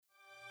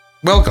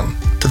Welcome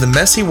to the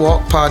Messy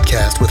Walk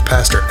podcast with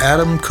Pastor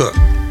Adam Cook,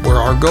 where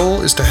our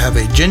goal is to have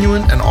a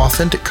genuine and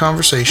authentic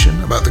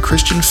conversation about the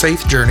Christian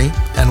faith journey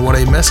and what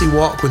a messy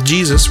walk with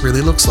Jesus really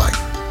looks like.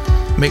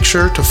 Make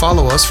sure to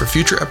follow us for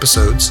future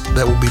episodes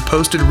that will be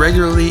posted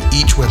regularly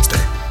each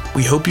Wednesday.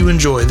 We hope you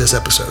enjoy this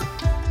episode.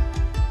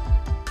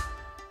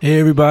 Hey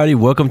everybody,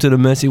 welcome to the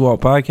Messy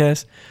Walk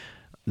podcast.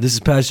 This is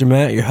Pastor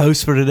Matt, your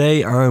host for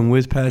today. I'm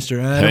with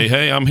Pastor Adam.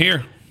 Hey, I'm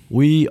here.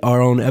 We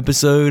are on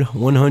episode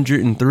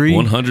 103.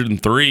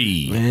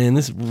 103. Man,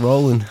 this is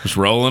rolling. It's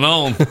rolling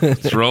on.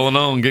 It's rolling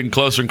on. Getting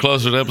closer and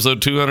closer to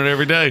episode 200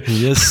 every day.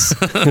 Yes.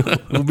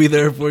 We'll be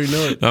there before you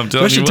know it. I'm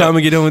telling Especially you time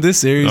we get done with this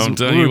series. I'm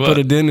telling you what. Put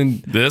it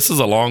in This is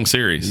a long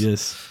series.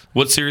 Yes.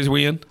 What series are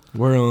we in?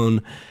 We're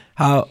on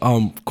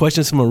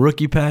questions from a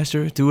rookie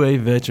pastor to a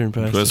veteran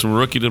pastor. That's from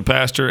rookie to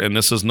pastor, and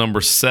this is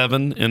number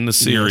 7 in the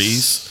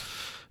series. Yes.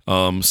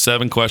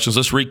 7 questions.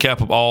 Let's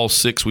recap of all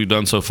 6 we've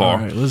done so far.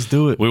 All right, let's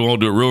do it. We won't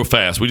do it real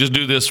fast. We just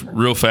do this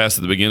real fast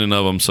at the beginning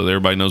of them so that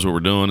everybody knows what we're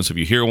doing. So if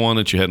you hear one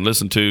that you hadn't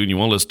listened to and you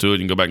want to listen to it, you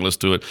can go back and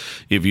listen to it.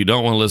 If you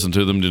don't want to listen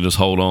to them, then just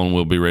hold on.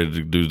 We'll be ready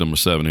to do number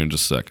 7 here in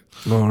just a second.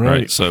 All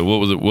right. So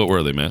what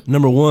were they, Matt?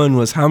 Number 1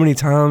 was, how many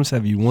times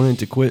have you wanted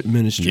to quit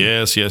ministry?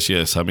 Yes.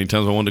 How many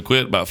times I wanted to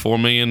quit? About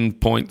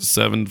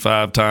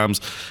 4,000,075 times.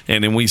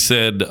 And then we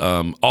said,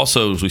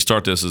 also, as we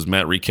start this, as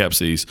Matt recaps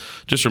these,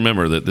 just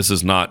remember that this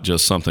is not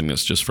just something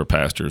that's just for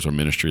pastors or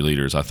ministry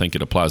leaders. I think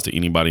it applies to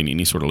anybody in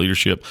any sort of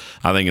leadership.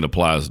 I think it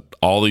applies,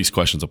 all these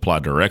questions apply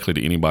directly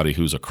to anybody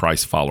who's a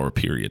Christ follower,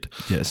 period.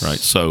 Yes. Right?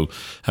 So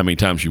how many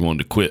times you wanted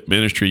to quit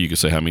ministry? You could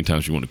say how many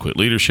times you want to quit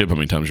leadership, how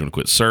many times you want to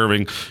quit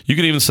serving. You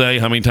can even say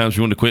how many times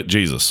you want to quit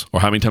Jesus, or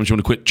how many times you want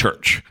to quit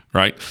church,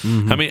 right?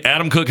 Mm-hmm.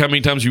 Adam Cook, how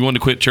many times you want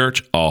to quit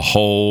church? A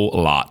whole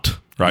lot,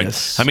 right?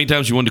 Yes. How many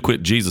times you want to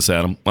quit Jesus,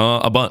 Adam?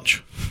 A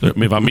bunch. I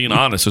mean, if I'm being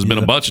honest, there's been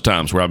a bunch of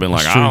times where I've been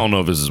like, I don't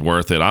know if this is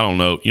worth it. I don't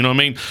know. You know what I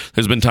mean?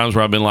 There's been times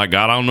where I've been like,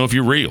 God, I don't know if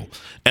you're real.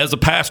 As a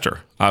pastor,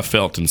 I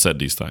felt and said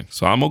these things.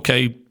 So I'm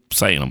okay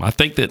saying them. I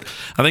think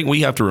we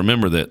have to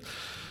remember that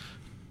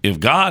if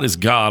God is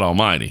God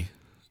Almighty,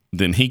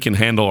 then he can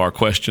handle our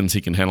questions.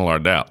 He can handle our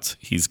doubts.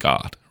 He's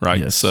God, right?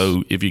 Yes.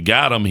 So if you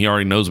got him, he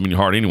already knows them in your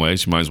heart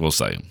anyways. You might as well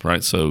say them,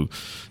 right? So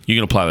you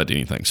can apply that to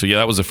anything. So yeah,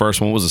 that was the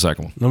first one. What was the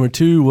second one? Number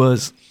 2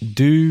 was,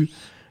 do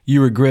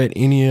you regret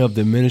any of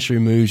the ministry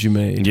moves you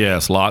made?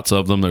 Yes, lots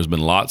of them. There's been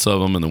lots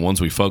of them, and the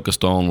ones we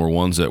focused on were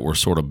ones that were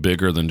sort of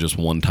bigger than just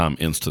one-time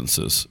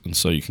instances. And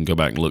so you can go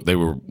back and look. They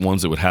were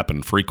ones that would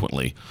happen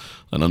frequently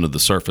and under the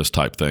surface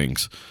type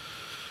things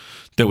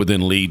that would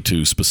then lead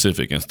to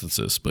specific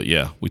instances. But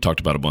yeah, we talked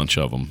about a bunch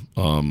of them.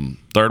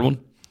 Third one?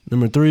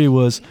 Number 3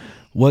 was,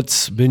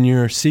 what's been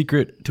your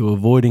secret to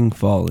avoiding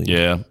falling?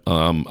 Yeah,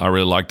 I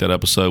really liked that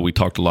episode. We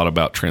talked a lot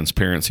about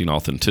transparency and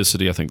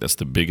authenticity. I think that's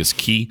the biggest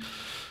key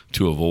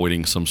to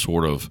avoiding some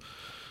sort of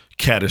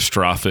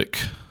catastrophic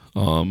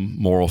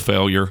moral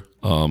failure.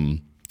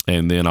 And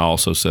then I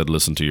also said,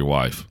 listen to your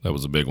wife. That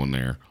was a big one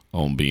there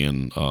on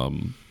being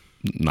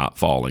not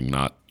falling,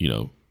 not,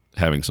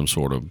 having some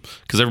sort of,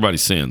 because everybody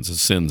sins. It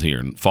sins here,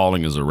 and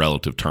falling is a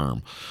relative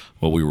term.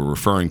 What we were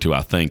referring to,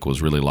 I think,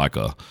 was really like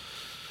a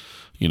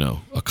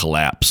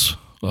collapse,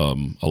 a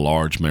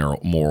large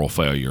moral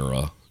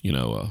failure,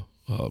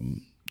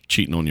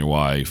 cheating on your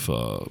wife,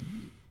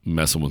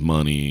 messing with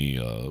money,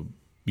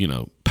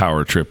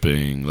 power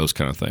tripping, those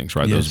kind of things,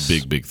 right? Yes.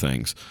 Those big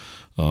things.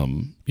 So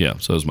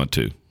those are my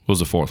 2. What was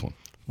the fourth one?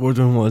 Fourth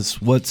one was,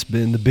 what's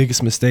been the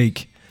biggest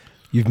mistake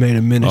you've made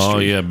in ministry? Oh,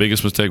 yeah,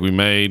 biggest mistake we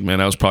made. Man,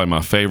 that was probably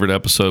my favorite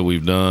episode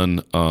we've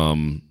done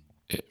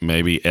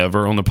maybe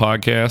ever on the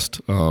podcast.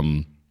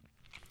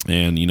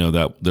 And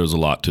that there's a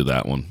lot to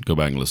that one. Go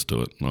back and listen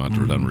to it. I'll have to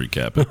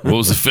recap it. What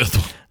was the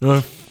 5th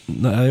one?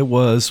 No, it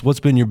was,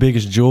 what's been your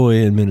biggest joy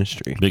in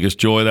ministry? Biggest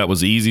joy, that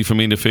was easy for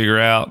me to figure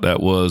out.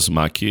 That was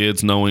my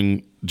kids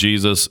knowing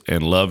Jesus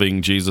and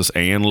loving Jesus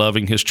and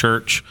loving his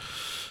church.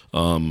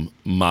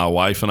 My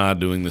wife and I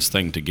doing this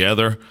thing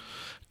together.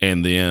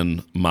 And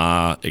then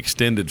my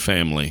extended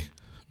family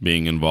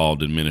being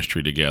involved in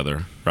ministry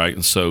together, right?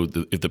 And so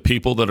if the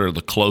people that are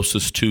the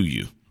closest to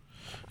you,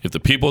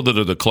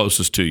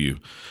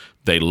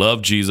 they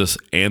love Jesus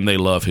and they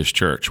love his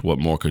church, what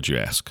more could you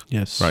ask?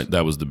 Yes. Right?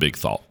 That was the big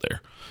thought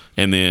there.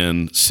 And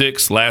then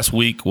 6, last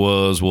week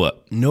was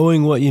what?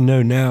 Knowing what you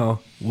know now,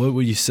 what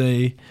would you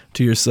say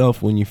to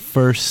yourself when you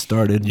first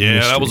started ministry?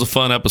 Yeah, that was a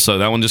fun episode.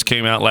 That one just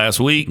came out last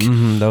week.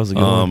 That was a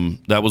good one.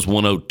 That was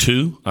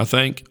 102, I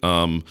think.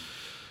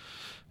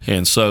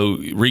 And so,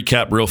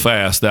 recap real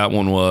fast, that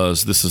one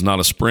was, this is not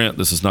a sprint,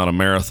 this is not a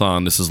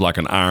marathon, this is like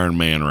an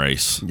Ironman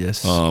race.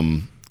 Yes.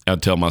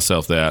 I'd tell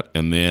myself that.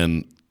 And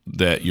then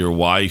that your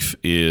wife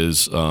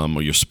is,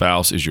 or your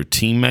spouse is your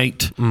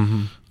teammate.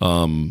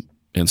 Mm-hmm.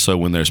 And so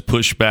when there's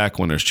pushback,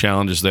 when there's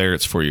challenges there,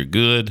 it's for your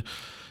good.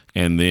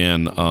 And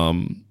then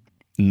don't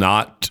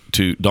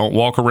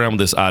walk around with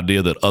this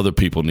idea that other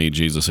people need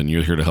Jesus and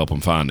you're here to help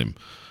them find him.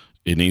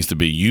 It needs to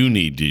be, you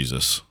need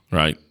Jesus,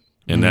 right?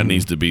 And that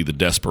needs to be the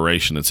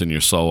desperation that's in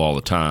your soul all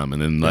the time.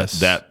 And then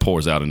that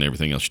pours out in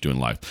everything else you do in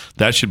life.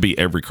 That should be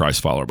every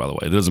Christ follower, by the way.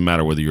 It doesn't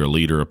matter whether you're a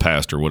leader, a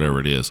pastor, whatever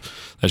it is.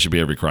 That should be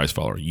every Christ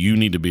follower. You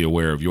need to be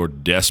aware of your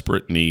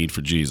desperate need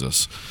for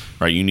Jesus,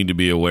 right? You need to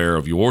be aware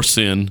of your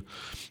sin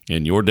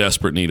and your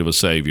desperate need of a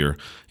Savior,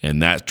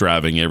 and that's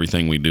driving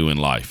everything we do in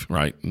life,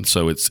 right? And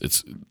so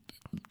it's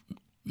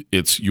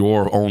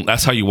your own.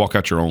 That's how you walk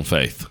out your own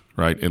faith,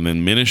 right? And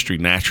then ministry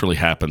naturally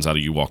happens out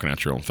of you walking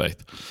out your own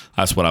faith.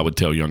 That's what I would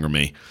tell younger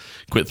me.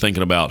 Quit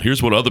thinking about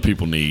here's what other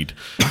people need,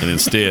 and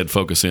instead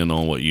focus in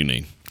on what you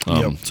need.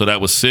 So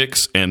that was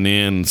 6, and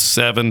then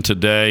 7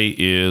 today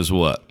is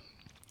what?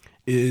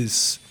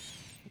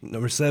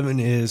 Number 7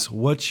 is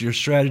what's your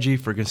strategy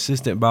for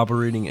consistent Bible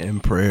reading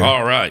and prayer?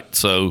 All right,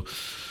 so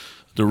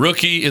the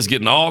rookie is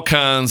getting all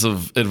kinds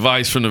of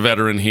advice from the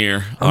veteran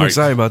here. I'm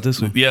excited about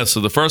this one. Yeah, so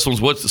the first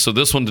one's so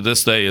this one to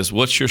this day is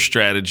what's your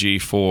strategy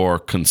for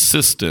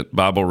consistent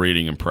Bible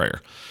reading and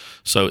prayer?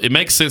 So it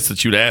makes sense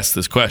that you'd ask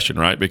this question,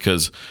 right?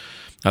 Because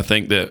I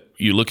think that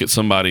you look at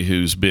somebody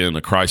who's been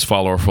a Christ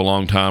follower for a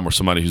long time, or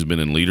somebody who's been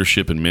in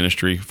leadership and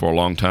ministry for a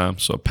long time,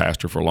 so a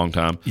pastor for a long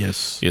time.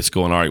 Yes. It's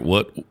going, all right,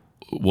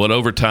 what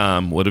over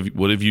time, what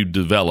have you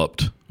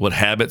developed? What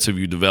habits have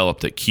you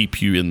developed that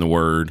keep you in the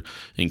Word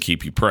and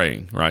keep you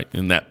praying, right?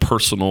 In that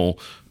personal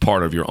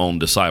part of your own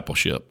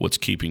discipleship, what's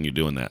keeping you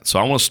doing that? So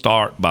I want to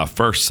start by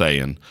first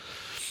saying,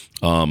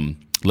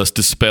 let's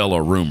dispel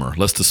a rumor.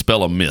 Let's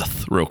dispel a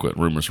myth real quick.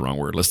 Rumor's the wrong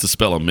word. Let's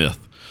dispel a myth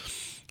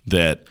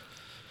that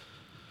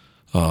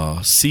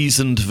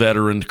seasoned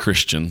veteran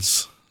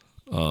Christians,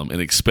 and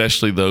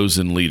especially those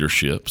in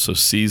leadership, so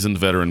seasoned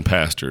veteran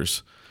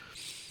pastors,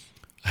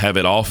 have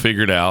it all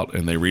figured out,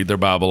 and they read their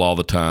Bible all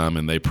the time,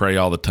 and they pray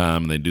all the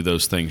time, and they do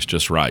those things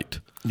just right.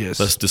 Yes.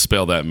 Let's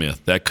dispel that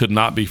myth. That could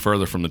not be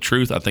further from the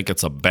truth. I think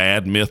it's a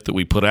bad myth that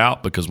we put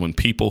out, because when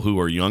people who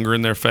are younger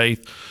in their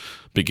faith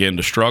begin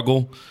to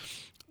struggle,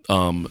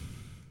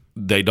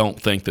 they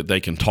don't think that they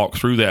can talk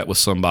through that with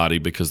somebody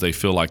because they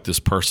feel like this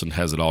person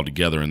has it all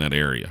together in that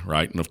area,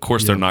 right? And of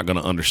course, they're not going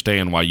to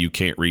understand why you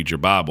can't read your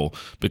Bible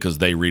because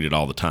they read it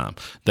all the time.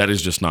 That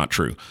is just not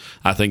true.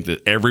 I think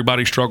that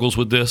everybody struggles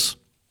with this.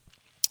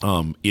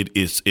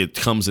 It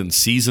comes in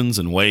seasons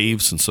and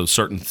waves, and so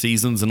certain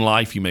seasons in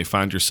life you may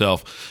find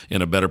yourself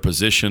in a better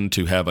position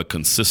to have a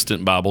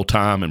consistent Bible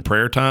time and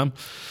prayer time,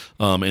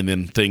 and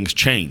then things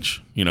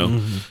change.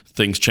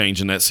 Things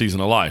change in that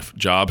season of life.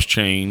 Jobs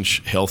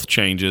change, health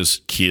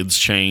changes, kids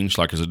change.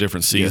 Like there's a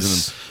different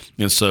season,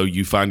 and so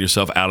you find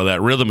yourself out of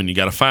that rhythm, and you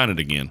got to find it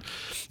again.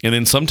 And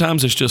then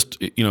sometimes it's just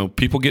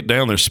people get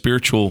down. There's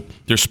spiritual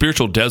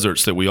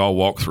deserts that we all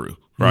walk through.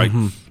 Right?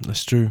 Mm-hmm.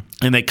 That's true.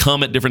 And they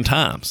come at different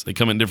times. They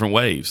come in different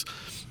waves.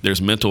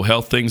 There's mental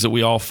health things that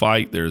we all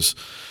fight. There's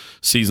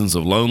seasons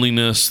of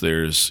loneliness.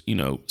 There's,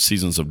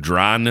 seasons of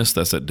dryness.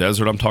 That's that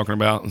desert I'm talking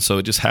about. And so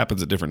it just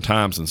happens at different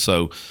times. And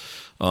so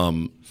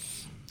none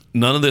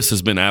of this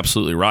has been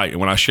absolutely right. And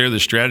when I share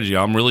this strategy,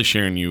 I'm really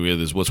sharing you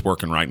with is what's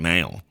working right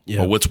now,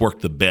 or what's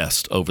worked the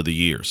best over the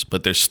years.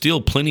 But there's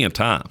still plenty of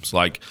times.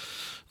 Like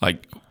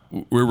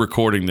we're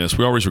recording this.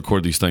 We always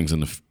record these things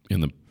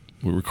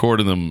we're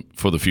recording them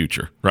for the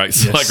future, right?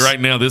 So like right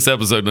now, this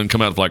episode doesn't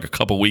come out for like a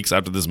couple weeks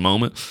after this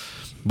moment.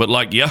 But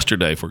like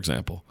yesterday, for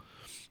example,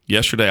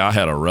 I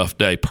had a rough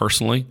day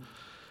personally.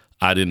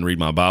 I didn't read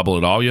my Bible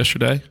at all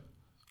yesterday.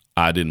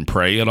 I didn't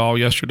pray at all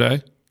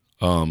yesterday.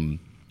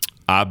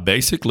 I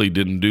basically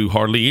didn't do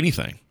hardly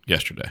anything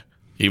yesterday,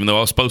 even though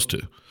I was supposed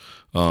to.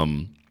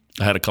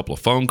 I had a couple of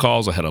phone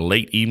calls. I had a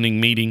late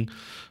evening meeting.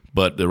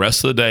 But the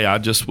rest of the day, I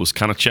just was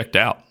kind of checked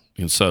out.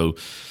 And so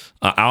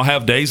I'll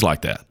have days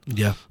like that.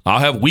 Yeah. I'll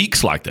have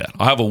weeks like that.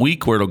 I'll have a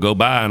week where it'll go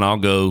by and I'll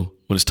go,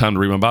 when it's time to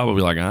read my Bible, I'll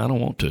be like, I don't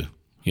want to.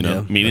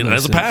 Meaning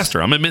as a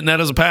pastor. I'm admitting that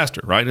as a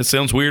pastor, right? It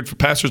sounds weird for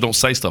pastors don't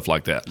say stuff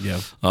like that. Yeah.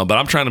 But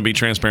I'm trying to be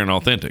transparent and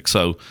authentic.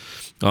 So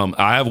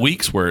I have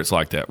weeks where it's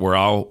like that, where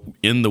I'll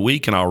end the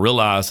week and I'll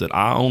realize that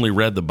I only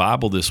read the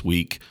Bible this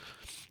week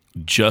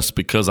just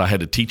because I had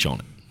to teach on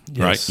it,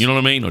 right? You know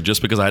what I mean? Or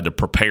just because I had to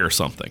prepare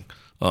something.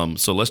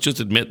 So let's just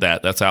admit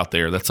that that's out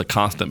there. That's a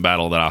constant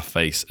battle that I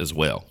face as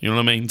well. You know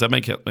what I mean? Does that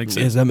make sense?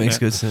 Yes, that makes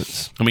good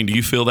sense. I mean, do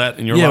you feel that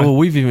in your life? Yeah, well,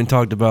 we've even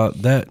talked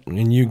about that,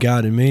 and you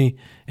guided me,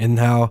 and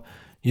how,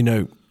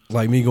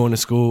 like me going to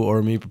school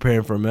or me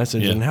preparing for a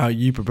message, and how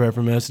you prepare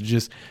for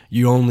messages,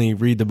 you only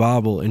read the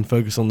Bible and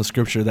focus on the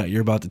scripture that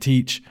you're about to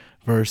teach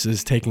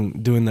versus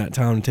doing that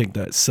time to take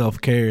that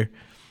self-care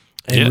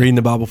and reading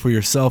the Bible for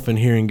yourself and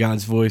hearing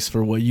God's voice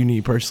for what you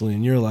need personally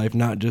in your life,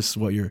 not just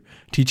what you're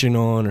teaching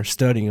on or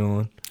studying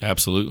on.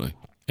 Absolutely.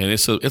 And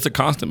it's a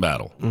constant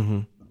battle.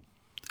 Mm-hmm.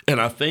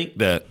 And I think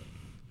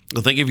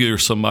if you're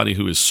somebody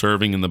who is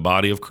serving in the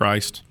body of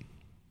Christ,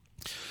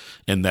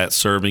 and that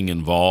serving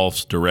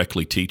involves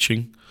directly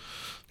teaching,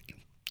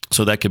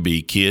 so that could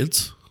be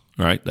kids,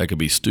 right? That could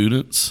be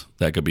students.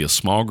 That could be a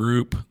small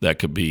group. That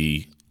could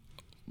be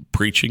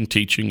preaching,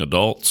 teaching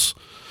adults.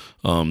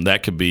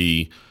 That could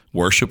be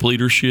worship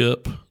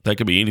leadership. That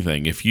could be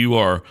anything. If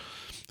you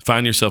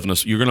find yourself in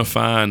this, you're going to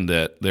find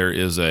that there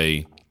is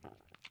a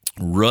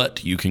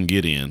rut you can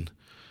get in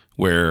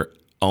where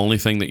only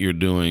thing that you're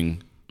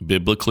doing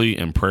biblically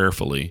and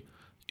prayerfully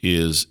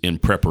is in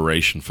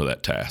preparation for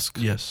that task.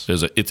 Yes.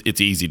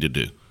 It's easy to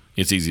do.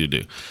 It's easy to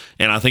do.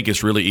 And I think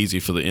it's really easy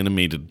for the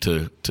enemy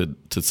to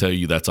tell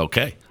you that's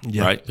okay,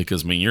 right?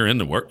 Because, I mean, you're in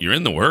the Word,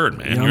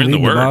 man. You're in the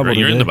Word, right?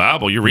 You're in the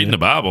Bible. You're reading the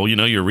Bible. You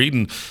know, you're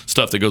reading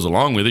stuff that goes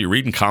along with it. You're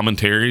reading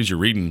commentaries. You're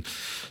reading,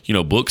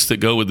 books that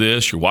go with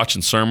this. You're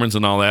watching sermons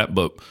and all that.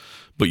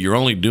 But you're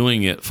only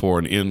doing it for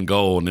an end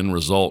goal, an end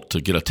result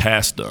to get a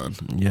task done.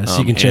 Yes,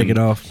 you can check it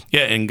off.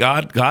 Yeah, and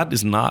God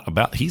is not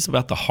about, he's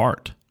about the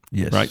heart.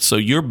 Yes. Right? So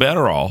you're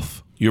better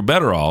off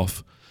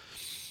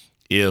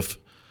if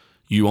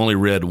you only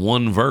read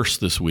one verse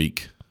this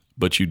week,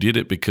 but you did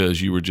it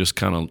because you were just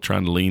kind of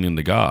trying to lean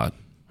into God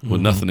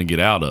with nothing to get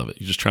out of it.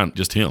 You're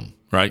just him,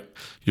 right?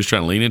 You're just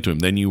trying to lean into him.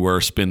 Then you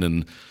were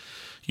spending,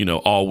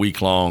 all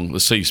week long.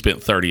 Let's say you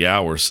spent 30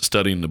 hours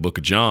studying the book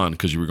of John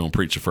because you were going to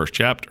preach the first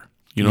chapter.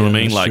 You know what I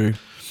mean? Like, true.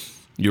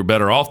 You're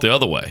better off the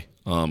other way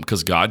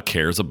because God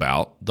cares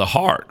about the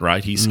heart,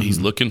 right? He's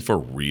looking for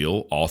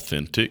real,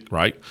 authentic,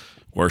 right?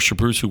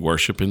 Worshipers who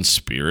worship in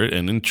spirit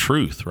and in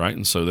truth, right?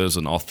 And so there's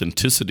an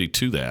authenticity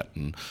to that.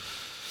 And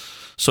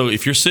so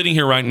if you're sitting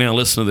here right now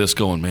listening to this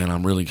going, man,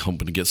 I'm really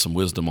hoping to get some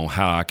wisdom on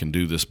how I can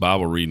do this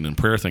Bible reading and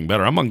prayer thing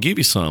better, I'm going to give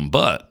you some,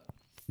 but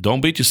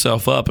don't beat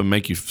yourself up and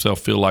make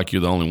yourself feel like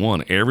you're the only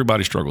one.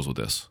 Everybody struggles with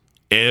this.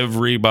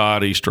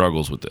 Everybody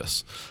struggles with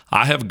this.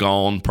 I have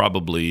gone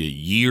probably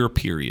year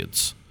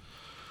periods,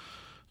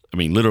 I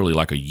mean, literally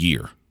like a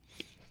year,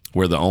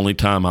 where the only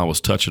time I was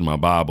touching my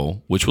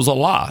Bible, which was a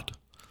lot,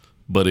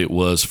 but it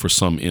was for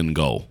some end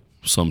goal,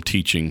 some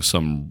teaching,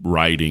 some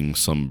writing,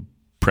 some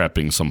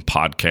prepping, some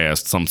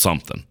podcast,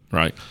 something,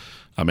 right?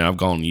 I mean, I've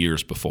gone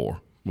years before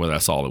where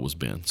that's all it was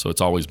been. So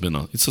it's always been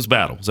it's this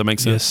battle. Does that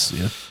make sense?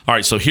 Yes. Yeah. All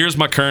right, so here's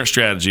my current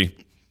strategy.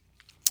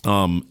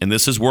 And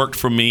this has worked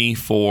for me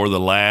for the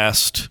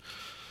last,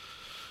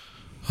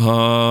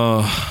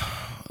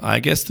 I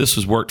guess this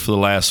has worked for the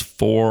last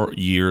 4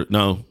 years.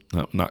 No,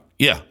 not.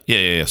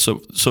 Yeah. So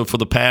for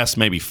the past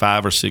maybe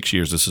 5 or 6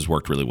 years, this has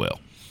worked really well.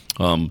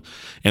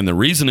 And the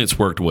reason it's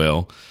worked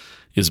well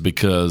is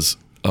because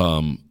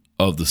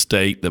of the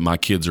state that my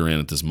kids are in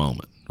at this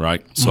moment,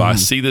 right? So I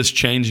see this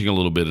changing a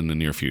little bit in the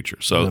near future.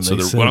 So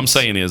what I'm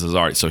saying is all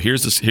right, so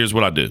here's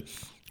what I do.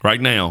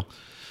 Right now,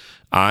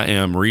 I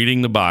am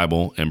reading the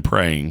Bible and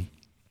praying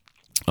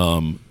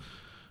from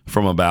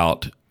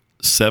about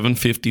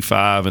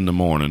 7:55 in the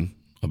morning,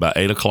 about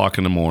 8 o'clock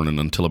in the morning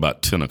until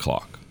about 10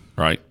 o'clock,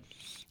 right?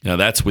 Now,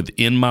 that's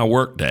within my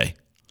work day.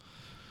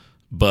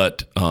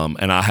 But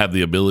and I have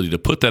the ability to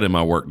put that in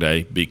my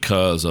workday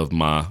because of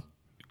my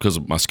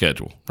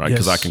schedule, right?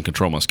 Because I can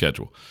control my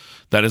schedule.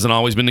 That hasn't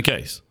always been the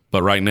case,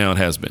 but right now it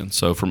has been.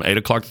 So from 8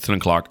 o'clock to 10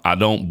 o'clock, I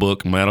don't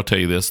book. Matt will tell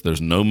you this: there's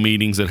no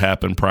meetings that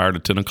happen prior to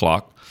 10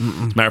 o'clock. As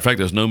a matter of fact,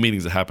 there's no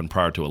meetings that happen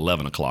prior to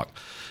 11 o'clock.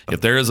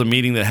 If there is a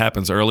meeting that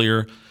happens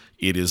earlier,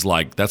 it is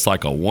that's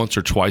like a once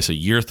or twice a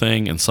year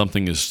thing, and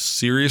something is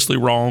seriously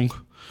wrong,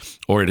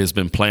 or it has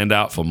been planned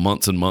out for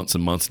months and months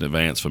and months in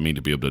advance for me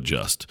to be able to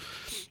adjust.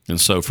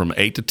 And so from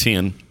 8 to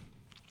 10,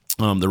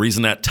 the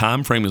reason that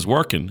time frame is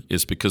working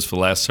is because for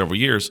the last several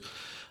years,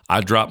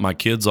 I dropped my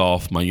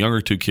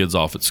younger 2 kids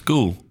off at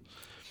school,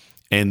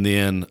 and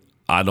then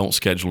I don't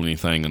schedule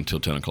anything until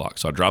 10 o'clock.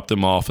 So I drop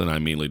them off and I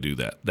immediately do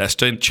that. That's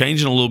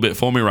changing a little bit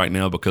for me right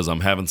now because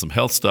I'm having some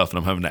health stuff and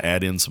I'm having to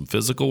add in some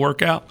physical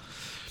workout.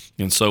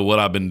 And so what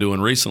I've been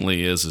doing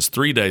recently is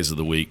 3 days of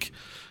the week,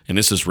 and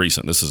this is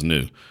recent, this is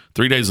new.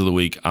 3 days of the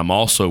week, I'm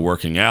also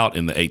working out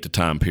in the 8 to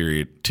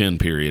 10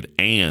 period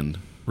and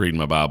reading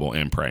my Bible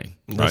and praying.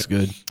 That's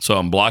good. So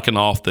I'm blocking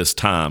off this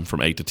time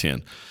from 8 to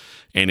 10.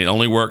 And it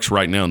only works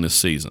right now in this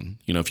season.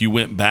 If you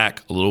went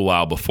back a little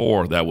while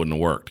before, that wouldn't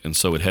have worked. And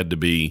so it had to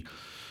be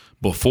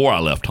before I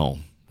left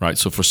home, right?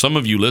 So for some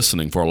of you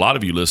listening, for a lot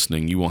of you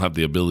listening, you won't have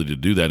the ability to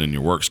do that in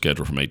your work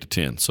schedule from 8 to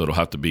 10. So it'll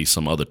have to be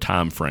some other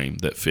time frame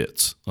that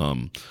fits.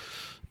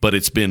 But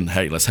it's been,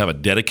 hey, let's have a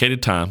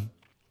dedicated time.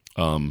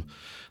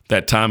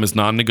 That time is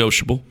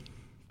non-negotiable.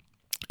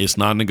 It's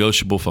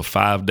non-negotiable for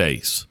 5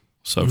 days.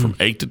 So from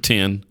 8 to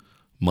 10,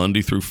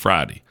 Monday through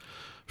Friday.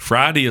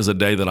 Friday is a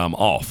day that I'm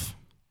off.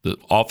 The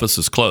office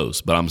is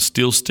closed, but I'm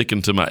still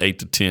sticking to my 8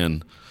 to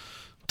 10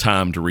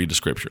 time to read the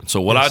scripture.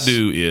 So what I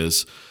do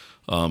is,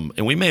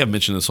 and we may have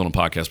mentioned this on a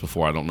podcast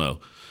before, I don't know.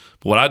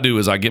 But what I do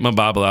is I get my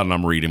Bible out and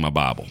I'm reading my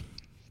Bible.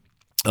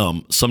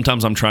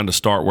 Sometimes I'm trying to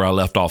start where I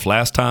left off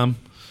last time.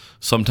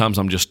 Sometimes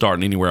I'm just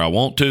starting anywhere I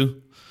want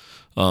to.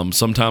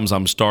 Sometimes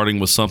I'm starting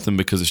with something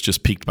because it's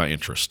just piqued my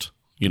interest.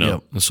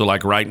 And so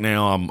like right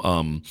now,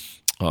 I'm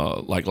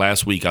like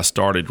last week, I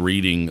started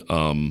reading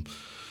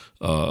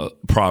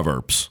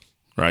Proverbs,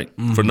 right?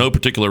 For no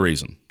particular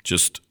reason.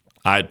 Just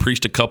I had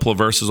preached a couple of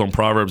verses on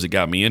Proverbs that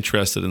got me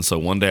interested. And so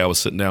one day I was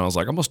sitting down, I was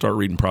like, I'm going to start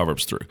reading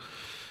Proverbs through.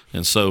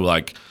 And so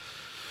like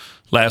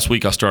last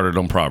week I started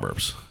on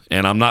Proverbs.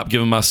 And I'm not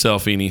giving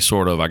myself any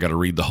sort of, I got to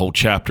read the whole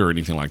chapter or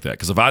anything like that.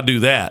 Because if I do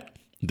that,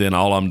 then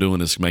all I'm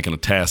doing is making a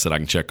task that I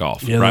can check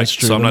off, right? That's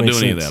true. So I'm That not makes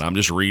doing any of sense. that. I'm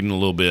just reading a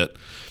little bit.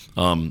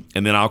 And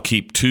then I'll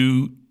keep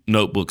 2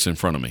 notebooks in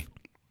front of me.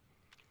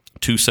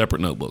 2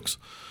 separate notebooks.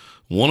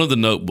 One of the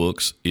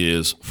notebooks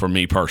is for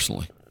me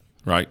personally,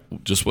 right?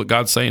 Just what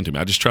God's saying to me.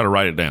 I just try to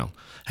write it down.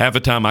 Half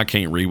the time I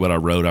can't read what I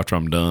wrote after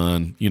I'm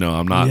done.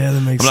 I'm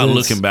not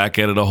looking back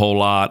at it a whole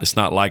lot. It's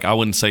not like, I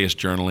wouldn't say it's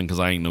journaling because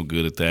I ain't no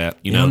good at that.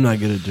 I'm not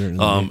good at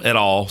journaling at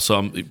all.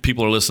 So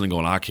people are listening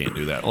going, I can't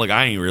do that. Like,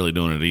 I ain't really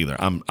doing it either.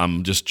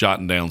 I'm just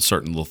jotting down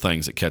certain little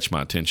things that catch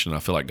my attention. I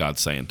feel like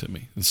God's saying to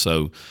me. And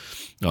so,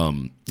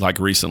 like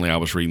recently I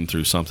was reading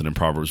through something in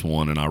Proverbs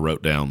 1 and I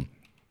wrote down,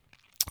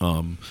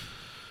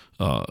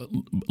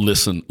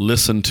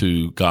 listen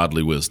to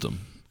godly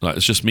wisdom.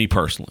 It's just me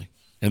personally.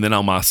 And then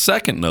on my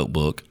second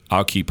notebook,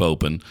 I'll keep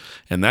open,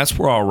 and that's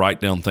where I'll write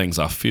down things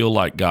I feel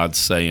like God's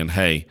saying,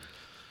 hey,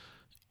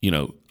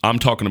 I'm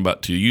talking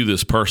about to you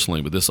this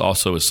personally, but this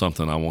also is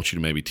something I want you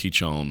to maybe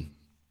teach on,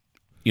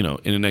 in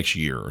the next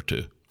year or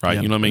two, right?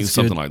 Yeah, you know what I mean?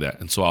 Something good. like that.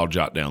 And so I'll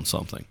jot down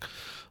something.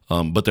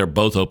 But they're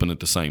both open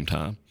at the same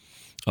time.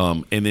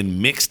 And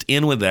then mixed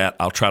in with that,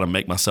 I'll try to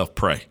make myself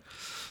pray.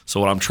 So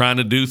what I'm trying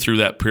to do through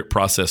that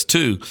process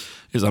too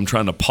is I'm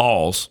trying to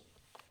pause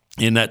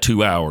in that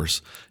 2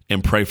 hours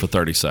and pray for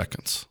 30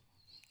 seconds.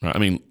 Right? I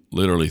mean,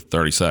 literally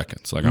 30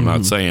 seconds. Like, I'm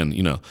not saying,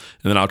 and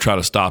then I'll try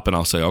to stop and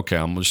I'll say, okay,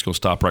 I'm just going to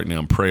stop right now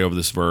and pray over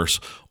this verse.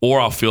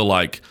 Or I'll feel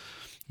like,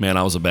 man,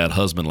 I was a bad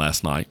husband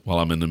last night while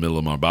I'm in the middle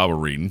of my Bible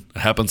reading. It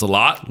happens a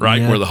lot,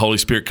 right? Yeah. Where the Holy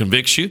Spirit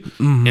convicts you.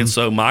 And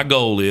so my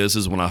goal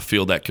is when I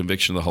feel that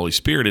conviction of the Holy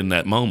Spirit in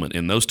that moment,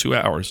 in those 2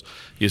 hours,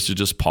 is to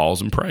just pause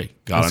and pray.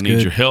 God, That's I need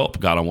good. your help.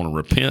 God, I want to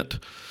repent.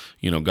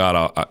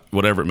 God,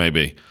 whatever it may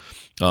be.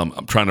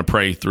 I'm trying to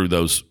pray through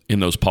those in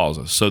those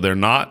pauses. So they're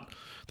not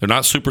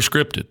super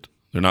scripted.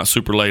 They're not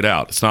super laid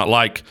out. It's not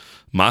like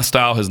my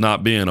style has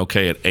not been,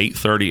 okay, at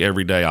 8:30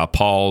 every day I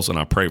pause and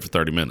I pray for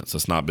 30 minutes.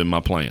 That's not been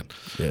my plan.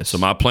 Yes. So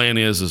my plan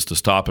is to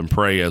stop and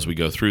pray as we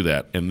go through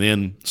that. And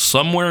then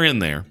somewhere in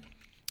there,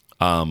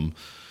 I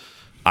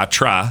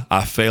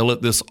fail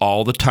at this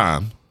all the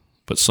time,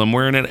 but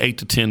somewhere in that 8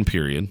 to 10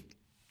 period,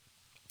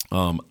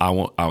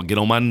 I'll get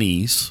on my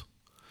knees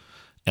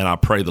and I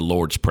pray the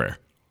Lord's Prayer.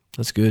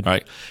 That's good.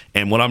 Right.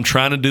 And what I'm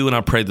trying to do when I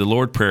pray the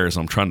Lord's Prayer is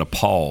I'm trying to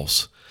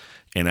pause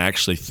and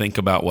actually think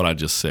about what I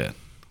just said.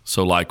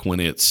 So like when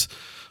it's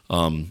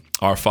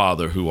our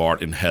Father who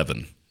art in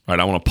heaven, right?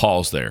 I want to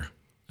pause there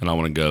and I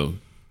want to go,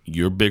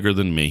 you're bigger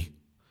than me.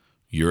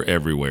 You're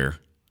everywhere.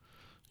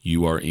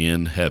 You are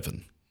in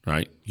heaven,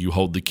 right? You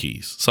hold the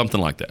keys, something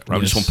like that, right?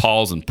 Yes. I just want to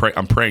pause and pray.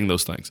 I'm praying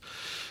those things.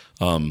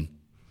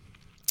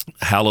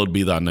 Hallowed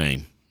be thy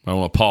name. I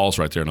want to pause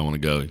right there and I want to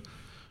go,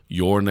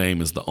 your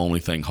name is the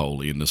only thing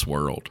holy in this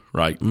world,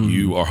 right?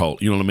 You are holy.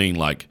 You know what I mean?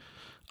 Like,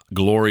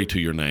 glory to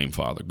your name,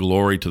 Father.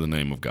 Glory to the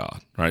name of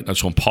God, right? I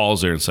just want to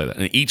pause there and say that.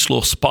 And each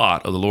little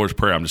spot of the Lord's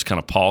Prayer, I'm just kind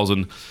of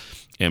pausing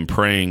and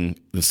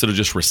praying instead of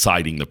just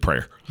reciting the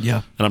prayer.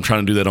 Yeah. And I'm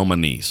trying to do that on my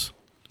knees.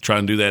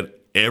 Trying to do that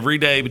every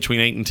day between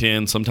 8 and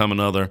 10, sometime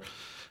another.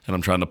 And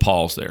I'm trying to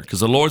pause there because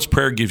the Lord's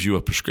Prayer gives you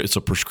it's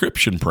a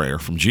prescription prayer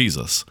from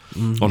Jesus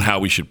on how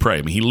we should pray.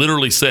 I mean, he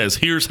literally says,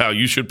 here's how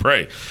you should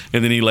pray.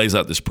 And then he lays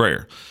out this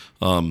prayer.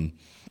 Our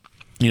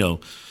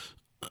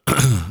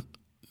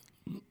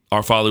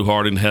Father who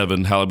art in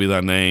heaven, hallowed be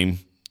thy name.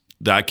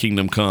 Thy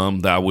kingdom come,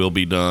 thy will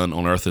be done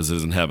on earth as it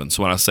is in heaven.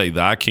 So when I say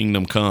thy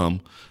kingdom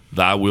come,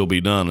 thy will be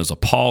done, there's a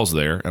pause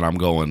there, and I'm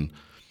going,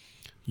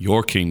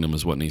 your kingdom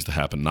is what needs to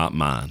happen, not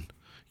mine.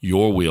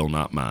 Your will,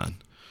 not mine.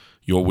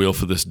 Your will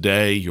for this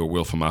day, your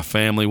will for my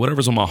family,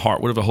 whatever's on my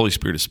heart, whatever the Holy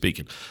Spirit is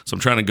speaking. So I'm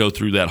trying to go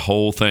through that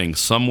whole thing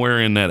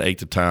somewhere in that 8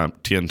 to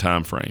 10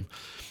 time frame,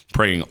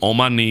 praying on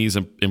my knees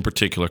in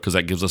particular because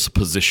that gives us a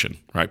position,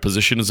 right?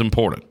 Position is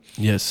important.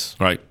 Yes.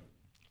 Right?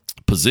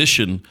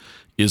 Position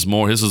is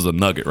more, this is a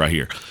nugget right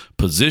here.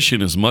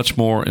 Position is much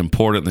more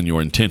important than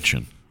your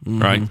intention,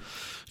 right?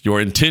 Your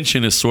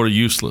intention is sort of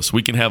useless.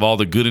 We can have all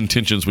the good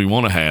intentions we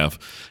want to have.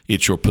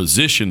 It's your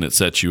position that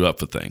sets you up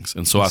for things.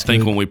 And so I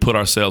think when we put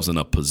ourselves in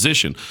a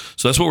position,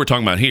 so that's what we're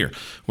talking about here.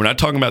 We're not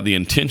talking about the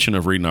intention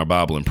of reading our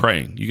Bible and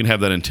praying. You can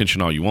have that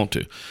intention all you want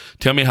to.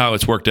 Tell me how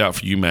it's worked out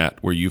for you,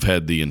 Matt, where you've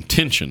had the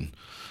intention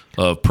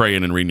of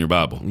praying and reading your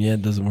Bible. Yeah,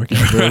 it doesn't work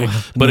out very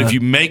well. But if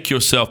you make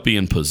yourself be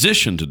in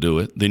position to do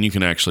it, then you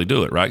can actually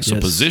do it, right? So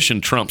Yes.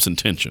 position trumps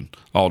intention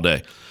all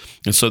day.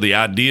 And so the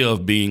idea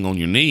of being on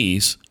your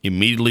knees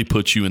immediately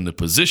puts you in the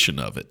position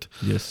of it.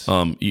 Yes.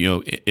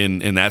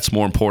 And that's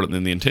more important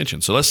than the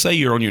intention. So let's say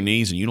you're on your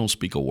knees and you don't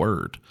speak a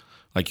word.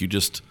 Like you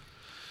just,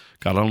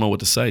 God, I don't know what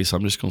to say, so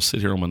I'm just going to sit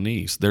here on my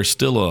knees. There's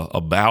still a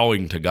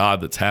bowing to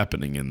God that's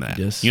happening in that.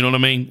 Yes. You know what I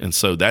mean? And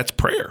so that's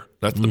prayer.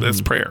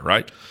 That's prayer,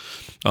 right?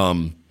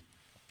 And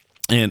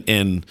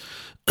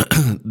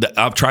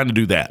I've tried to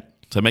do that.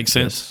 Does that make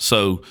sense? Yes.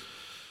 So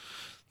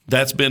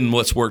that's been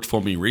what's worked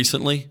for me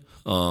recently.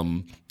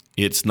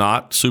 It's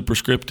not super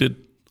scripted.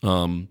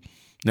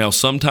 Now,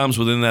 sometimes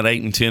within that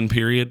 8 and 10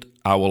 period,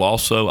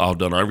 I'll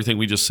done everything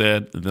we just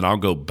said, and then I'll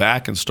go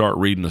back and start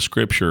reading a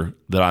scripture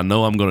that I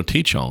know I'm going to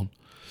teach on,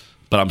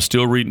 but I'm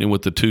still reading it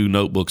with the 2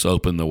 notebooks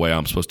open the way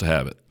I'm supposed to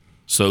have it,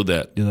 so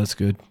that Yeah, that's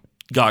good.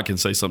 God can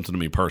say something to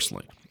me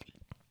personally.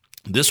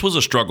 This was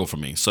a struggle for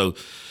me. So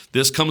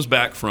this comes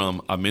back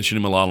from, I mentioned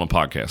him a lot on the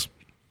podcast,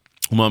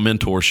 my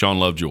mentor, Sean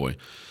Lovejoy.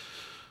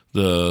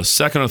 The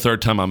second or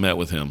third time I met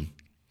with him,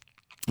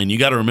 and you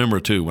got to remember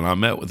too, when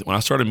I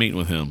started meeting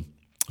with him,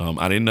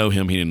 I didn't know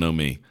him, he didn't know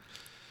me.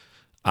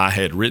 I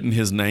had written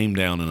his name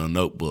down in a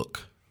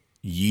notebook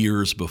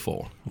years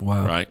before.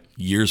 Wow. Right?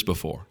 Years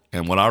before.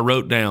 And what I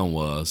wrote down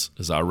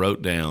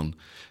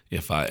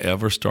if I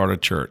ever start a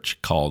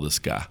church, call this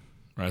guy.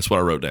 Right? That's what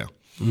I wrote down.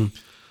 Mm.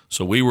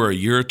 So we were a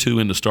year or two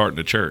into starting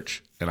the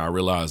church, and I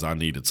realized I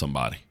needed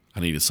somebody. I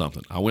needed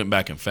something. I went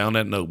back and found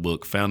that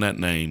notebook, found that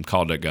name,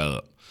 called that guy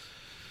up,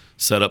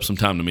 set up some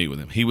time to meet with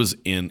him. He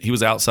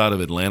was outside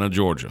of Atlanta,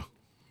 Georgia,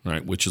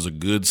 right, which is a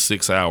good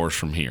 6 hours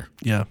from here.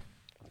 Yeah.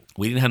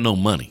 We didn't have no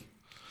money.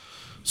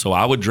 So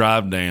I would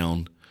drive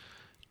down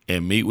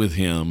and meet with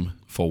him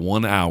for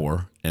 1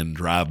 hour and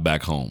drive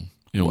back home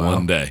in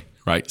one day,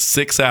 right?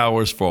 6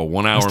 hours for a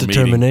 1 hour meeting.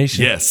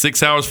 Determination. Yeah,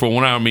 6 hours for a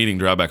 1 hour meeting,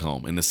 drive back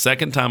home. And the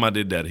second time I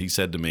did that, he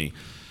said to me,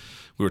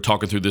 we were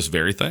talking through this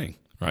very thing,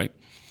 right?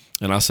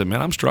 And I said,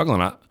 man, I'm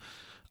struggling.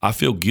 I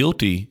feel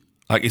guilty.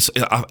 Like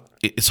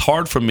it's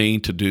hard for me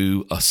to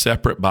do a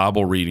separate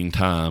Bible reading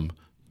time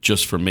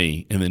just for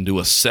me and then do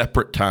a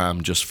separate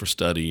time just for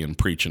study and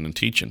preaching and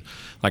teaching.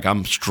 Like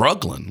I'm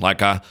struggling.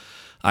 Like I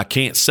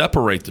can't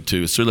separate the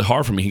two. It's really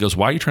hard for me. He goes,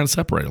 why are you trying to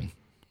separate them?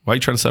 Why are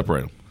you trying to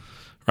separate them?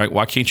 Right?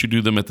 Why can't you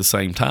do them at the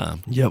same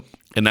time? Yep.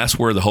 And that's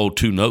where the whole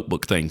 2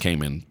 notebook thing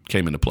came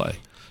into play.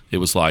 It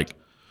was like,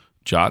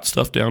 jot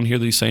stuff down here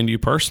that he's saying to you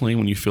personally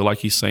when you feel like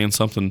he's saying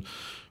something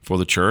for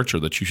the church or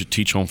that you should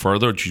teach on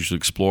further or that you should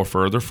explore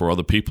further for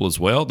other people as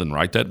well, then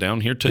write that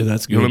down here too. Yeah,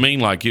 that's good. You know what I mean?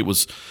 Like it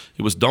was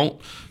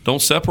don't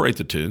separate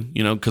the two,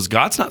 because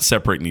God's not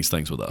separating these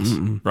things with us,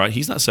 right?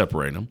 He's not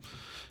separating them.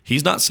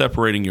 He's not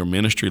separating your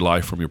ministry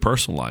life from your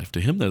personal life.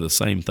 To him, they're the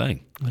same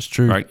thing. That's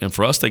true. Right? And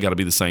for us, they got to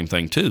be the same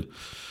thing too.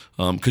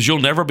 Because you'll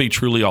never be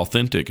truly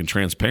authentic and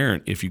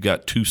transparent if you've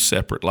got 2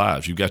 separate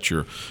lives. You've got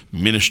your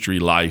ministry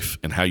life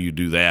and how you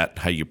do that,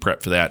 how you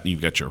prep for that, and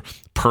you've got your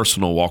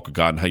personal walk with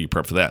God and how you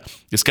prep for that.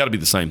 It's got to be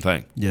the same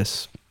thing.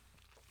 Yes.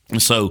 And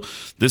so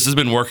this has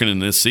been working in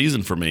this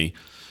season for me,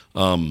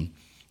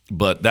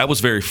 but that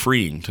was very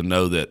freeing to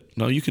know that,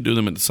 no, you could do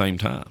them at the same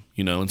time,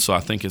 and so I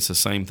think it's the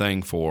same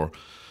thing for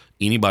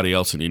anybody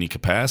else in any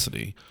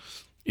capacity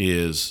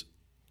is,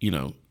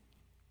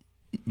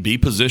 be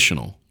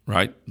positional.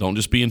 Right? Don't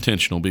just be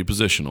intentional, be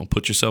positional.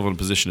 Put yourself in a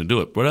position to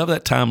do it, whatever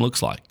that time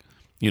looks like.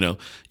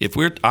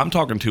 If I'm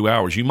talking 2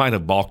 hours, you might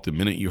have balked the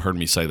minute you heard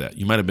me say that.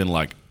 You might have been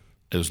like,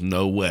 there's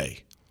no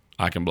way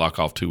I can block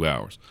off 2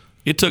 hours.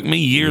 It took me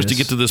years to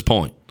get to this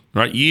point,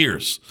 right?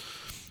 Years.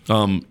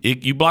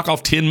 You block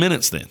off 10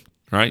 minutes then,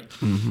 right?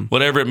 Mm-hmm.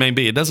 Whatever it may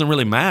be. It doesn't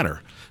really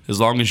matter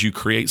as long as you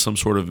create some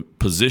sort of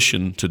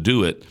position to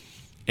do it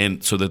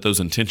and so that those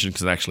intentions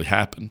can actually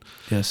happen.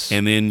 Yes.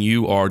 And then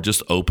you are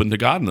just open to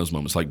God in those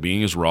moments, like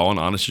being as raw and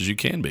honest as you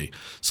can be.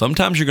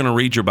 Sometimes you're going to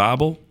read your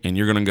Bible and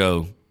you're going to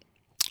go,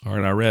 all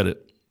right, I read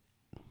it.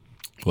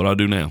 What do I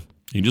do now?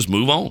 You just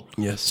move on.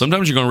 Yes.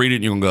 Sometimes you're going to read it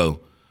and you're going to go,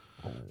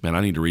 man,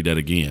 I need to read that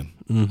again.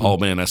 Mm-hmm. Oh,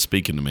 man, that's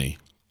speaking to me.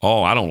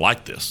 Oh, I don't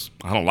like this.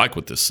 I don't like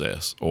what this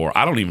says. Or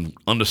I don't even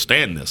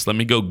understand this. Let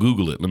me go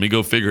Google it. Let me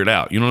go figure it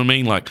out. You know what I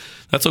mean? Like,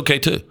 that's okay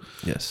too.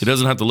 Yes. It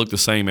doesn't have to look the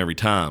same every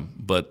time.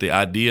 But the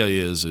idea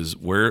is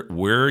where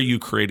are you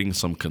creating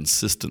some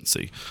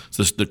consistency?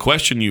 So the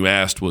question you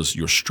asked was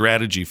your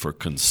strategy for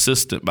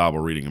consistent Bible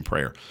reading and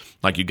prayer.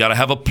 Like you got to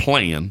have a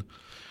plan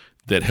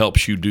that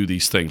helps you do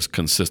these things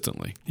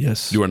consistently.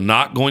 Yes. You are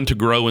not going to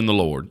grow in the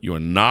Lord. You are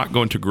not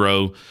going to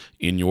grow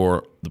in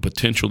the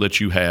potential that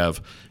you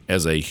have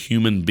as a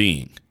human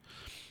being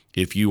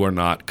if you are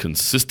not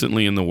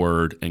consistently in the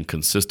Word and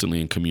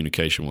consistently in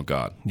communication with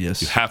God.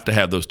 Yes. You have to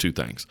have those 2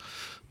 things.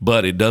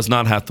 But it does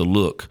not have to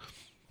look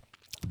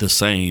the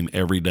same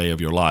every day of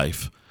your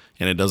life,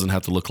 and it doesn't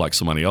have to look like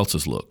somebody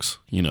else's looks.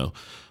 A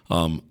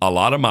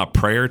lot of my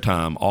prayer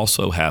time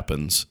also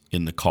happens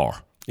in the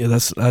car. Yeah,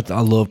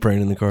 I love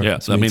praying in the car. Yeah,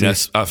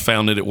 I've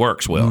found that it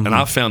works well. Mm-hmm. And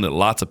I've found that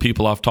lots of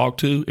people I've talked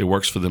to, it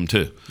works for them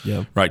too.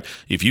 Yeah. Right?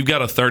 If you've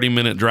got a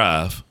 30-minute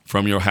drive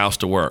from your house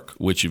to work,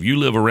 which if you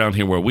live around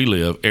here where we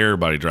live,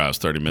 everybody drives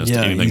 30 minutes to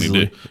anything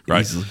they do.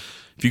 Right? Easily.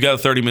 If you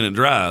got a 30-minute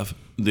drive,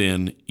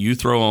 then you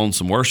throw on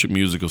some worship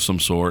music of some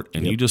sort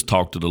and you just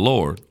talk to the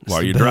Lord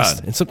while you're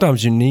driving. And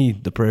sometimes you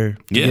need the prayer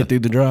to get through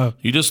the drive.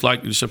 You just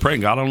pray,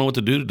 God, I don't know what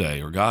to do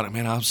today. Or God,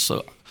 man,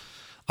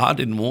 I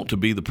didn't want to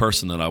be the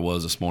person that I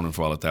was this morning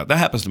for all of that. That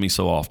happens to me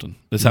so often.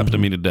 This happened to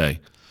me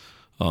today.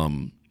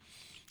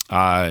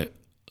 Our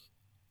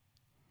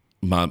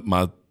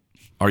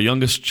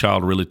youngest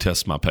child really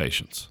tests my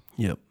patience.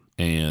 Yep.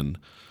 And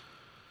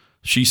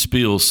she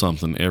spills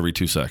something every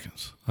 2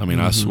 seconds. I mean,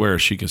 I swear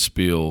she can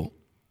spill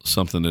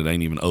something that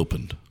ain't even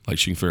opened. Like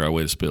she can figure out a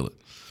way to spill it.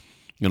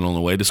 And on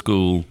the way to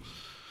school,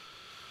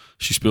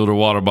 she spilled her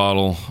water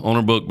bottle on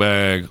her book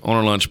bag,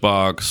 on her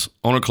lunchbox,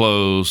 on her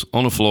clothes,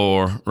 on the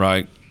floor,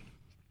 right?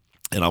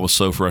 And I was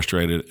so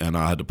frustrated, and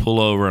I had to pull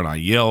over, and I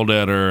yelled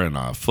at her, and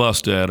I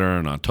fussed at her,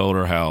 and I told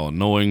her how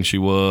annoying she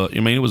was. I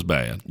mean, it was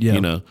bad,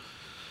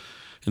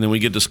 And then we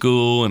get to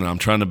school, and I'm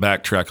trying to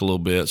backtrack a little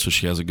bit so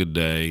she has a good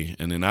day.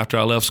 And then after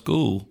I left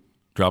school,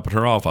 dropping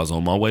her off, I was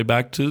on my way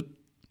back to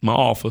my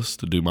office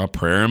to do my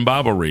prayer and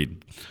Bible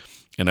reading.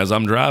 And as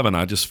I'm driving,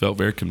 I just felt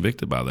very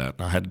convicted by that.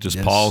 I had to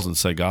just pause and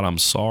say, God, I'm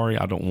sorry.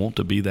 I don't want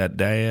to be that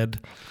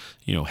dad.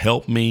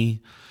 Help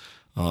me.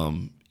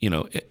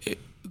 It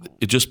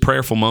just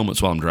prayerful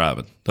moments while I'm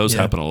driving. Those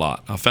happen a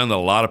lot. I found that a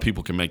lot of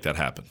people can make that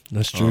happen.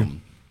 That's true.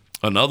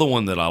 Another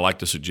one that I like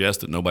to suggest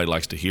that nobody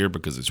likes to hear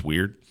because it's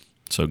weird.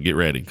 So get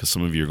ready, because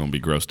some of you are going to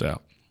be grossed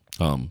out.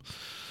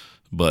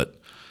 But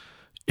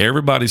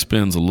everybody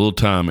spends a little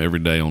time every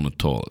day on the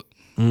toilet.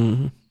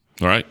 Mm-hmm.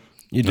 All right?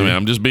 You do.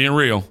 I'm just being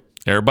real.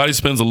 Everybody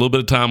spends a little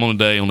bit of time on a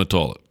day on the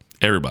toilet.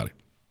 Everybody.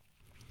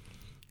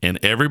 And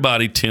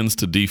everybody tends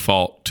to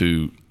default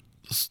to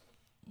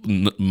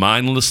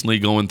mindlessly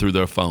going through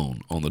their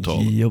phone on the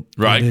toilet. Yep.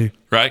 Right?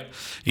 Right?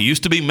 It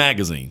used to be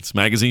magazines.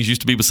 Magazines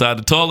used to be beside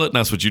the toilet, and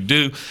that's what you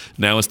do.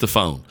 Now it's the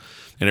phone.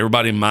 And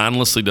everybody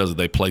mindlessly does it.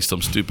 They play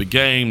some stupid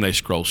game. They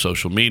scroll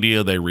social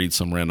media. They read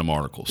some random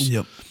articles.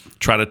 Yep.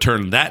 Try to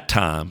turn that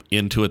time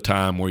into a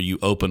time where you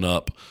open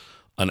up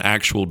an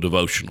actual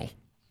devotional,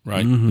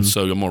 right? Mm-hmm.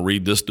 So I'm going to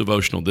read this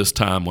devotional this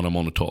time when I'm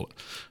on the toilet.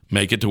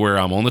 Make it to where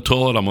I'm on the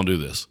toilet, I'm going to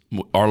do this.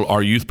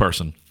 Our youth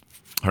person,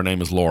 her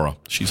name is Laura.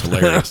 She's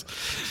hilarious.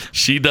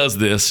 She does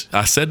this.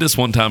 I said this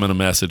one time in a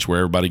message where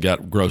everybody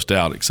got grossed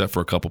out except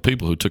for a couple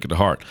people who took it to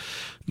heart.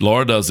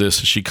 Laura does this.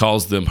 She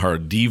calls them her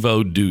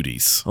Devo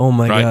duties. Oh,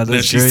 my God.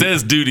 That's she great.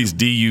 says duties,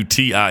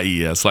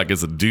 D-U-T-I-E-S, like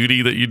it's a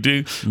duty that you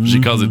do. Mm-hmm.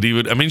 She calls it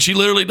Devo. I mean, she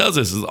literally does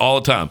this all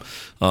the time.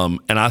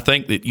 And I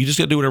think that you just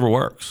got to do whatever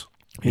works.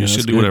 You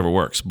should do whatever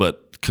works.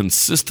 But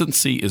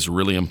consistency is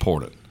really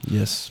important.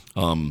 Yes.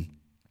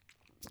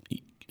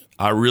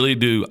 I really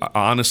do.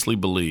 I honestly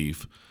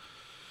believe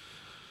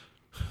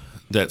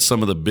that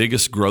some of the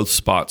biggest growth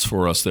spots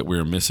for us that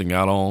we're missing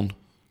out on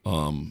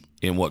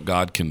in what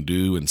God can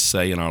do and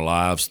say in our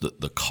lives,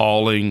 the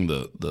calling,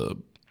 the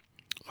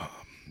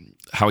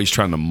how He's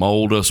trying to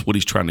mold us, what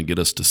He's trying to get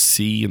us to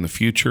see in the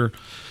future,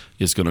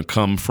 is going to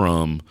come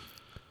from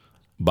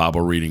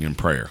Bible reading and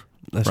prayer.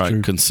 That's right?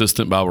 True.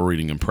 Consistent Bible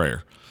reading and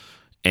prayer.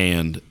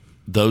 And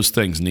those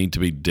things need to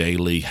be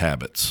daily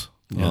habits.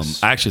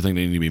 Yes. I actually think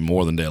they need to be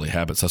more than daily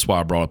habits. That's why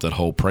I brought up that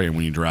whole praying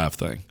when you drive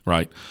thing,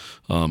 right?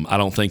 I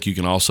don't think you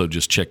can also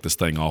just check this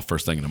thing off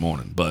first thing in the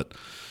morning, but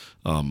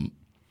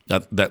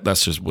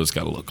that's just what it's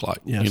got to look like.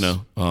 Yes.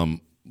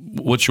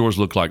 What's yours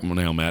look like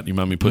now, Matt? You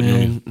mind me putting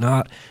you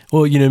on?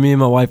 Well, me and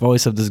my wife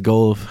always have this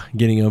goal of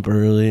getting up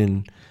early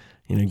and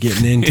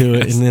getting into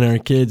it, and then our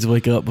kids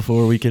wake up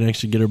before we can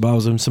actually get our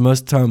Bibles in. So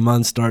most of the time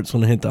mine starts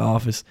when I hit the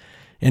office,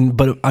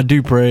 but I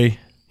do pray,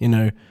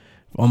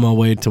 on my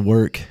way to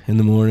work in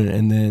the morning,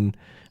 and then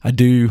I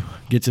do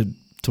get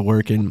to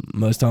work, and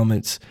most of the time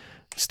it's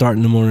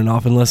starting the morning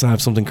off unless I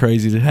have something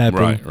crazy to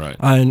happen. Right.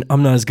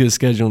 I'm not as good at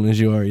scheduling as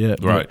you are yet,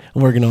 but right.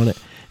 I'm working on it.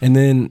 And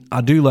then I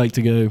do like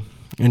to go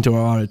into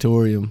our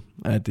auditorium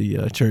at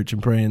the church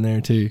and pray in there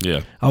too.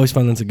 Yeah. I always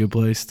find that's a good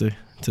place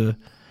to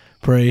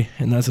pray,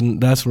 and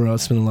that's where I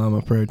spend a lot of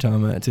my prayer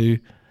time at too.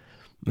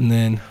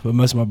 But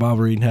most of my Bible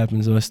reading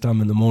happens most of the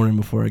time in the morning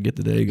before I get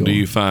the day going. Do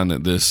you find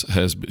that this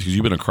has, because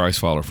you've been a Christ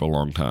follower for a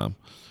long time,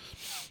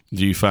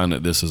 do you find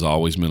that this has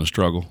always been a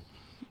struggle?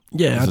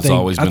 Yeah, I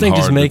think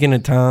just making the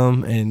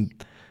time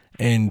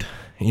and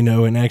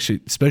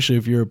actually, especially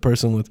if you're a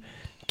person with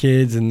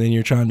kids and then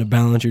you're trying to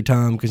balance your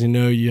time because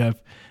you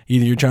have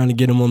either you're trying to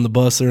get them on the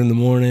bus or in the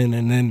morning,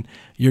 and then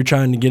you're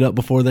trying to get up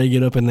before they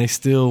get up, and they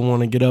still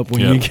want to get up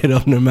when you get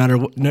up no matter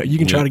what. No, you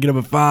can try to get up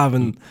at 5,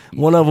 and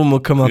one of them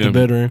will come out the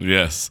bedroom.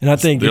 Yes. And I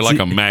think they're like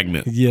a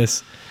magnet.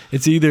 Yes.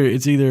 It's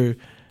either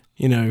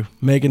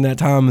making that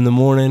time in the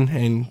morning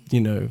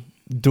and,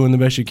 doing the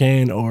best you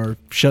can, or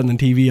shutting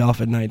the TV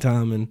off at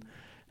nighttime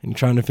and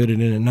trying to fit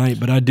it in at night.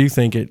 But I do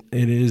think it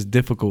is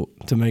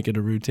difficult to make it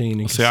a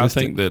routine. And see, I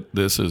think that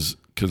this is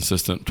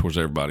consistent towards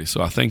everybody.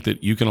 So I think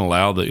that you can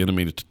allow the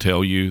enemy to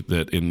tell you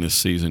that in this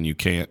season you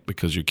can't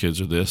because your kids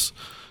are this,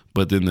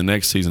 but then the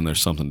next season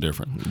there's something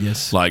different.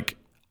 Yes. Like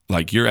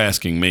you're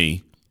asking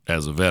me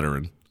as a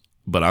veteran,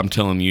 but I'm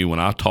telling you, when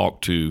I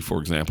talk to,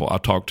 for example, I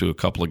talk to a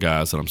couple of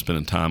guys that I'm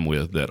spending time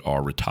with that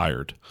are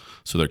retired.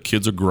 So their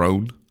kids are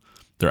grown.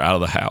 They're out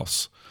of the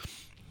house.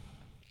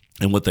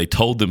 And what they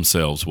told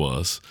themselves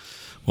was,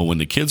 well, when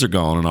the kids are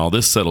gone and all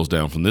this settles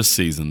down from this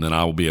season, then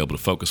I will be able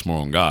to focus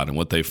more on God. And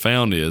what they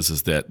found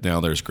is that now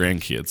there's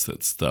grandkids,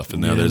 that stuff,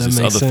 and now there's these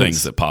other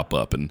things that pop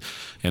up, and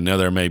now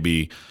there may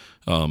be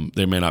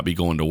they may not be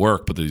going to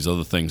work, but these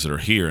other things that are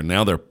here, and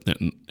now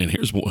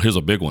here's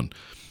a big one.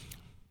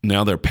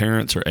 Now their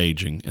parents are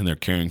aging, and they're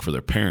caring for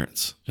their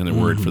parents, and they're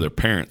worried for their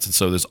parents, and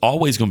so there's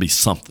always going to be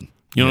something.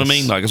 You know what I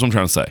mean? Like, that's what I'm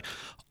trying to say.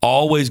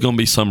 Always going to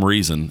be some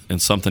reason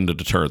and something to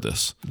deter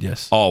this.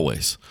 Yes.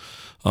 Always.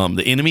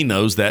 The enemy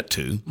knows that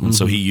too, and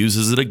so he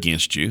uses it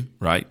against you,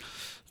 right?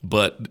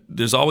 But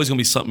there's always going to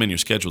be something in your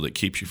schedule that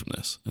keeps you from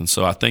this. And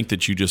so I think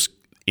that you just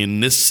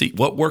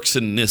what works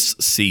in this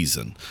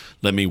season?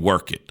 Let me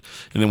work it.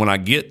 And then when I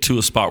get to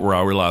a spot where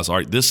I realize, all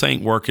right, this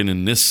ain't working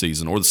in this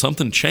season, or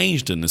something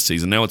changed in this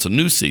season, now it's a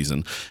new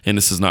season and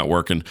this is not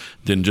working,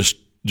 then just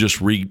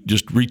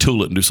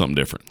retool it and do something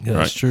different. Yeah, right?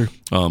 That's true.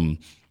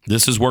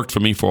 This has worked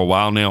for me for a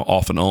while now,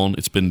 off and on.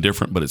 It's been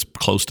different, but it's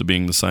close to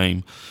being the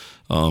same.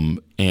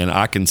 And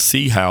I can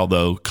see how,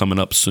 though, coming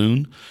up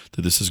soon,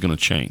 that this is going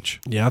to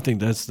change. Yeah, I think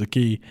that's the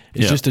key.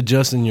 It's just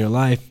adjusting your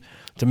life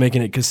to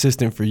making it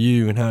consistent for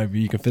you and however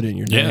you can fit it in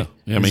your day.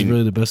 Yeah, I mean,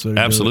 really the best way to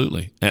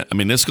absolutely. do it. I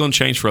mean, this is going to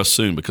change for us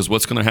soon, because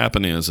what's going to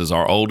happen is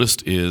our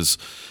oldest has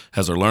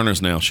her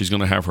learners now. She's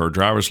going to have her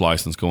driver's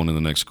license going in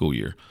the next school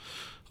year.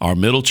 Our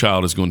middle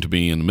child is going to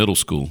be in middle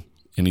school,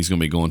 and he's going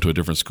to be going to a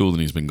different school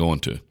than he's been going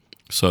to.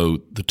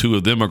 So the two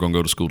of them are going to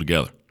go to school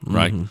together,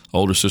 right? Mm-hmm.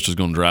 Older sister's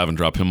going to drive and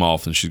drop him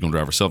off, and she's going to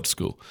drive herself to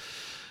school.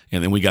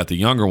 And then we got the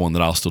younger one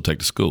that I'll still take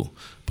to school.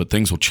 But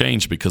things will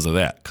change because of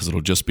that, because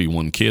it'll just be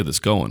one kid that's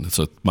going.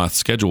 So my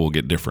schedule will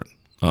get different.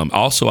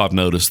 Also, I've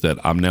noticed that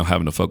I'm now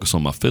having to focus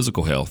on my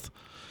physical health,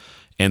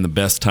 and the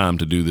best time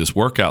to do this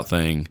workout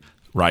thing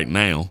right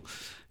now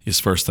is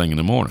first thing in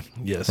the morning.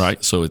 Yes.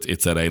 Right? So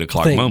it's that 8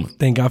 o'clock moment.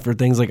 Thank God for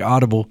things like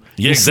Audible.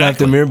 Yeah, you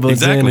exactly. slap the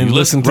earbuds in and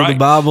listen to the right.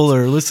 Bible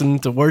or listen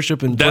to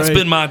worship and That's pray.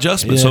 been my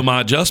adjustment. Yeah. So my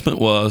adjustment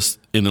was,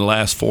 in the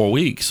last 4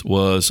 weeks,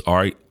 was, all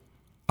right,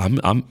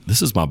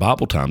 this is my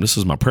Bible time. This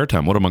is my prayer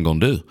time. What am I going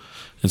to do?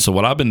 And so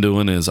what I've been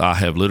doing is I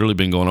have literally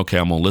been going, okay,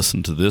 I'm going to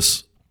listen to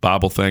this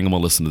Bible thing. I'm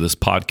going to listen to this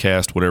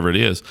podcast, whatever it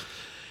is.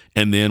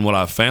 And then what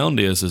I've found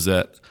is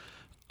that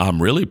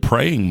I'm really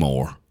praying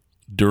more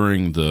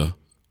during the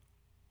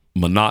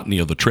monotony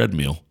of the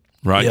treadmill,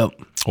 right? Yep.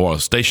 Or a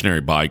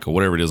stationary bike or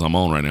whatever it is I'm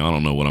on right now. I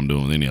don't know what I'm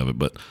doing with any of it,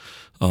 but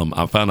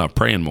I found I'm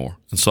praying more.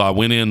 And so I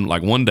went in,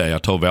 like one day I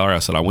told Valerie, I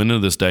said, I went into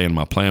this day and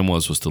my plan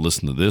was to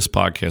listen to this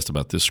podcast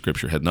about this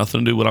scripture. It had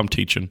nothing to do with what I'm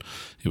teaching.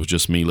 It was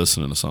just me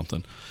listening to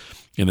something.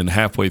 And then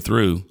halfway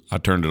through, I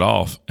turned it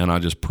off and I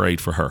just prayed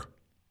for her.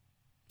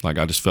 Like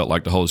I just felt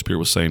like the Holy Spirit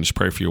was saying, just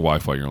pray for your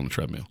wife while you're on the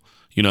treadmill,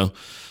 you know?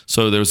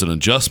 So there's an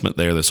adjustment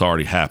there that's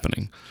already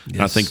happening. Yes.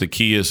 And I think the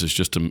key is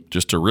just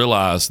to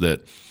realize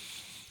that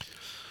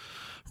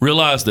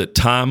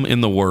time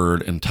in the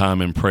Word and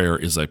time in prayer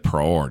is a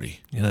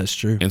priority. Yeah, that's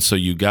true. And so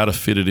you got to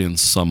fit it in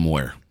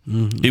somewhere.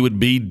 Mm-hmm. It would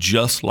be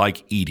just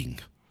like eating,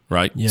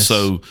 right? Yes.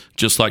 So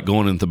just like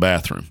going into the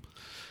bathroom.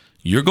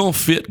 You're going to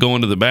fit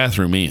going to the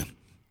bathroom in,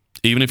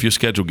 even if your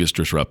schedule gets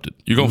disrupted.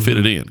 You're going to fit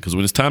it in, because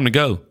when it's time to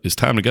go, it's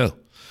time to go.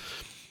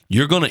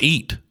 You're going to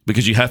eat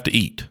because you have to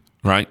eat,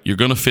 right? You're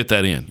going to fit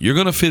that in. You're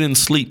going to fit in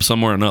sleep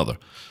somewhere or another.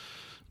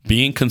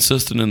 Being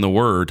consistent in the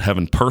Word,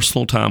 having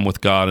personal time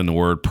with God in the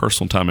Word,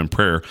 personal time in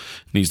prayer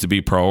needs to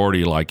be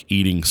priority, like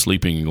eating,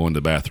 sleeping, and going to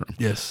the bathroom.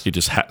 Yes. It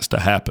just has to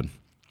happen.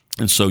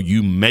 And so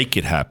you make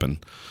it happen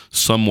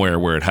somewhere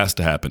where it has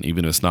to happen,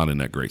 even if it's not in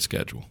that great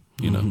schedule.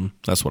 You know,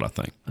 that's what I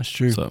think. That's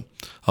true. So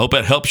I hope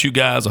that helps you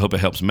guys. I hope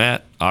it helps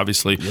Matt,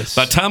 obviously. Yes.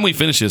 By the time we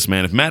finish this,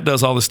 man, if Matt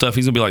does all this stuff,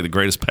 he's going to be like the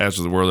greatest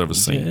pastor the world ever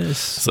seen. Yes.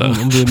 So. It's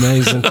going to be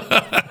amazing.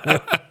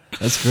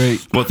 That's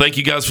great. Well, thank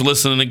you guys for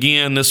listening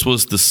again. This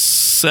was the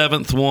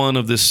 7th one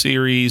of this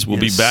series. We'll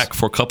be back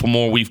for a couple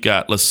more. We've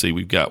got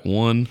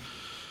 1,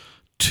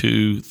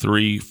 2,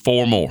 3,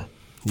 4 more.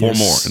 Four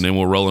more, and then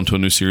we'll roll into a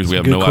new series. We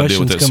have no idea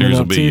what that series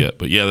will be yet.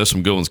 But yeah, there's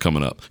some good ones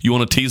coming up. You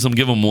want to tease them?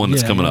 Give them one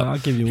that's coming up. I'll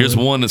give you Here's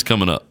one that's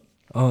coming up.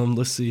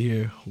 Let's see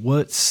here.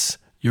 What's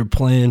your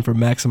plan for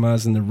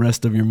maximizing the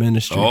rest of your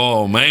ministry?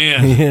 Oh,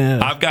 man.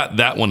 Yeah. I've got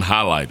that one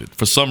highlighted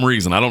for some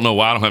reason. I don't know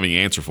why. I don't have any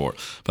answer for it,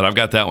 but I've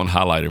got that one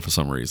highlighted for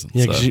some reason.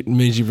 Yeah, because it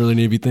means you really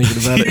need to be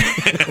thinking about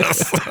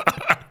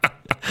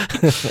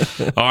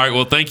it. All right.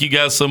 Well, thank you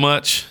guys so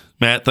much.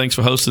 Matt, thanks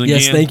for hosting again.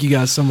 Yes, thank you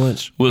guys so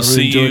much. We'll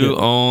see you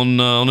on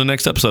the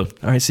next episode.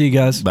 All right, see you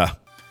guys. Bye.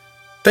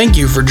 Thank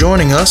you for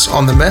joining us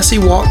on the Messy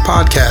Walk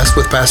podcast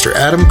with Pastor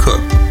Adam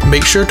Cook.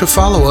 Make sure to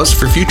follow us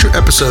for future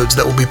episodes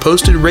that will be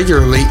posted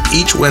regularly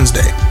each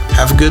Wednesday.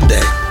 Have a good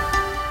day.